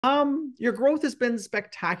Your growth has been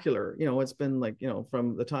spectacular. It's been like,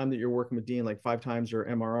 from the time that you're working with Dean, like 5 times your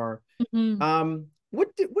MRR. Mhm.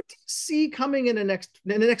 What do you see coming in the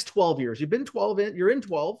next 12 years? You're in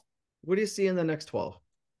 12. What do you see in the next 12?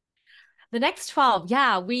 The next 12,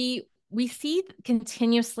 yeah, we see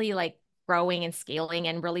continuously like growing and scaling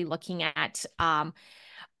and really looking at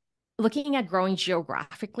growing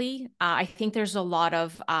geographically. I think there's a lot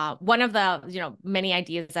of one of the many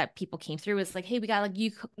ideas that people came through is like, hey, we got like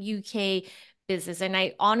UK business, and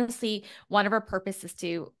I honestly, one of our purpose is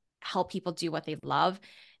to help people do what they love.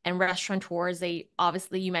 And restaurateurs, they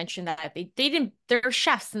obviously, you mentioned that they didn't, they're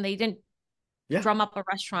chefs and they didn't Yeah. drum up a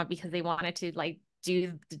restaurant because they wanted to like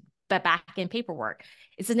do the back end paperwork.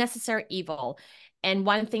 It's a necessary evil. And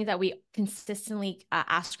one thing that we consistently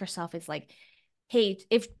ask ourselves is like, hey,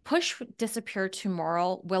 if push disappeared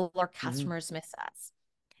tomorrow, will our Hmm. customers miss us?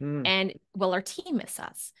 Hmm. And will our team miss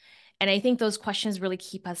us? And I think those questions really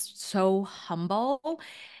keep us so humble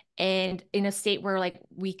and in a state where like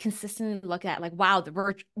we consistently look at like, wow,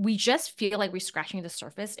 we just feel like we're scratching the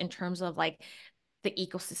surface in terms of like the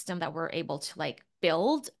ecosystem that we're able to like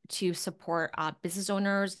build to support business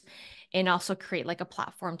owners and also create like a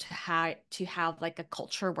platform to have like a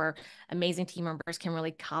culture where amazing team members can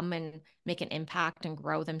really come and make an impact and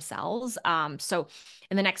grow themselves. So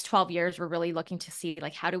in the next 12 years, we're really looking to see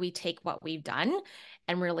like how do we take what we've done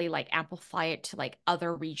and really like amplify it to like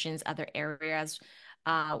other regions, other areas.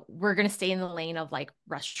 We're going to stay in the lane of like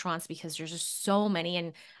restaurants because there's just so many.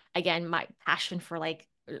 And again, my passion for like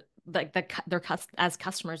as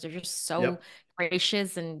customers, they're just so Yep.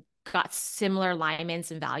 gracious and got similar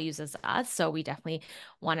alignments and values as us. So we definitely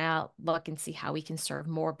want to look and see how we can serve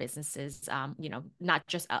more businesses, not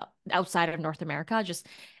just outside of North America, just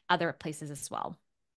other places as well.